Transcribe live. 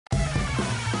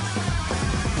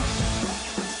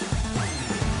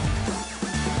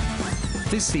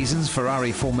This season's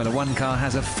Ferrari Formula One car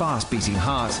has a fast-beating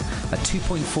heart, a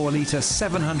 2.4-litre,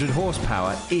 700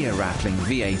 horsepower, ear-rattling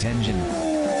V8 engine.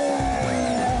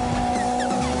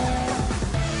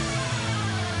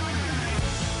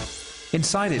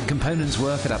 Inside it, components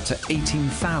work at up to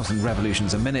 18,000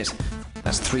 revolutions a minute.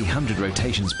 That's 300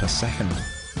 rotations per second.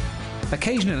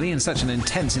 Occasionally, in such an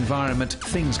intense environment,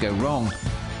 things go wrong,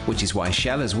 which is why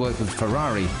Shell has worked with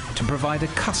Ferrari to provide a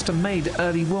custom-made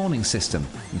early warning system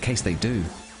in case they do.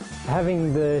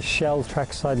 Having the Shell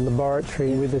trackside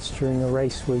laboratory with us during a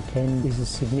race weekend is a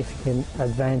significant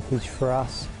advantage for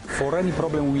us. For any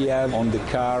problem we have on the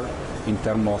car in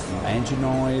terms of engine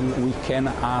oil, we can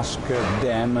ask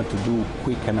them to do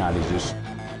quick analysis.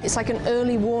 It's like an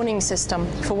early warning system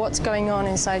for what's going on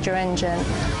inside your engine.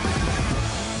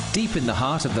 Deep in the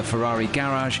heart of the Ferrari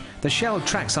garage, the Shell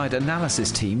trackside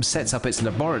analysis team sets up its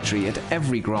laboratory at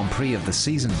every Grand Prix of the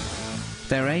season.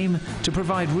 Their aim, to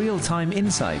provide real-time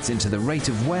insights into the rate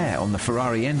of wear on the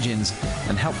Ferrari engines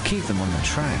and help keep them on the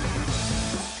track.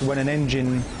 When an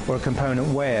engine or a component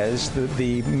wears,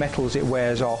 the metals it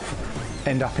wears off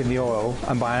end up in the oil,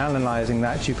 and by analysing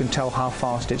that you can tell how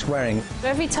fast it's wearing.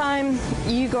 Every time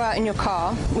you go out in your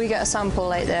car, we get a sample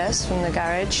like this from the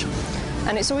garage,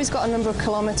 and it's always got a number of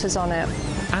kilometres on it.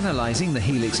 Analysing the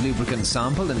Helix lubricant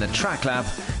sample in the track lab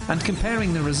and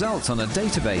comparing the results on a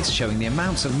database showing the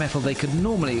amounts of metal they could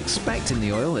normally expect in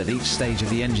the oil at each stage of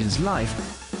the engine's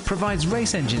life provides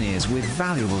race engineers with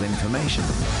valuable information.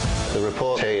 The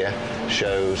report here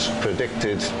shows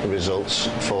predicted results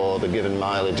for the given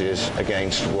mileages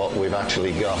against what we've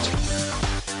actually got.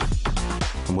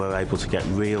 And we're able to get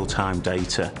real-time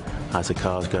data as the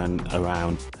car's going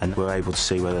around, and we're able to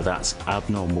see whether that's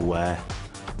abnormal wear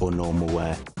or normal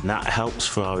wear. And that helps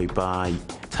Ferrari by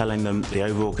telling them the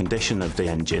overall condition of the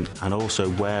engine and also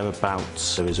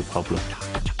whereabouts there is a problem.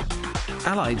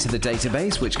 Allied to the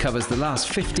database, which covers the last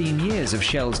 15 years of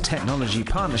Shell's technology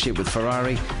partnership with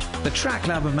Ferrari, the track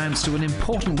lab amounts to an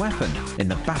important weapon in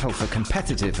the battle for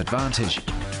competitive advantage.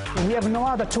 We have no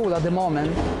other tool at the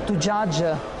moment to judge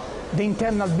the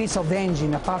internal bits of the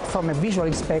engine apart from a visual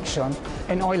inspection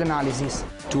and oil analysis.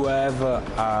 To have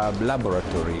a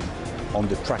laboratory on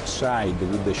the track side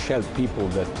with the Shell people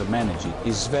that manage it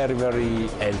is very, very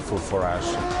helpful for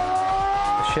us.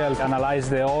 Shell analyze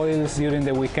the oils during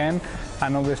the weekend,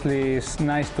 and obviously it's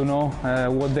nice to know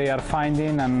what they are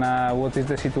finding and what is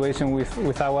the situation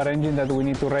with our engine that we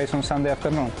need to race on Sunday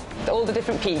afternoon. All the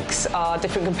different peaks are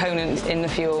different components in the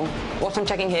fuel. What I'm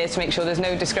checking here is to make sure there's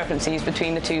no discrepancies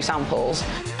between the two samples.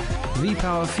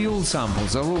 V-Power fuel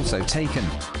samples are also taken.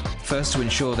 First, to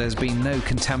ensure there's been no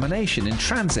contamination in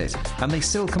transit and they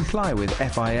still comply with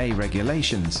FIA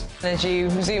regulations. As you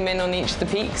zoom in on each of the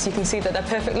peaks, you can see that they're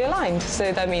perfectly aligned,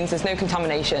 so that means there's no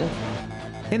contamination.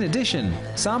 In addition,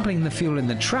 sampling the fuel in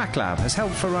the track lab has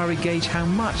helped Ferrari gauge how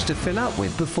much to fill up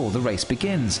with before the race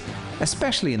begins,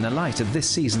 especially in the light of this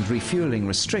season's refuelling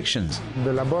restrictions.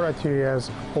 The laboratory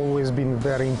has always been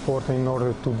very important in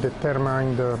order to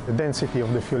determine the density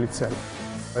of the fuel itself.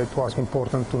 It was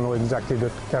important to know exactly the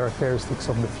characteristics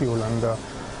of the fuel, and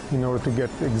in order to get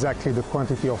exactly the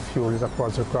quantity of fuel that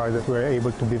was required, that we were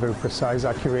able to be very precise,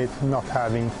 accurate, not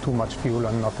having too much fuel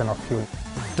and not enough fuel.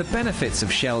 The benefits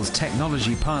of Shell's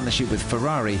technology partnership with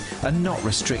Ferrari are not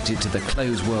restricted to the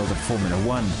closed world of Formula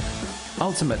One.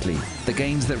 Ultimately, the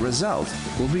gains that result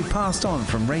will be passed on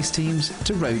from race teams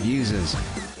to road users.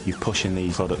 You're pushing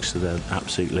these products to their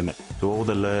absolute limit. So all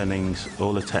the learnings,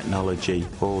 all the technology,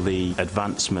 all the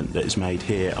advancement that is made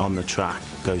here on the track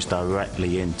goes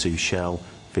directly into Shell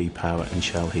V-Power and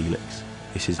Shell Helix.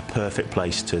 This is a perfect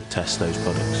place to test those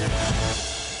products.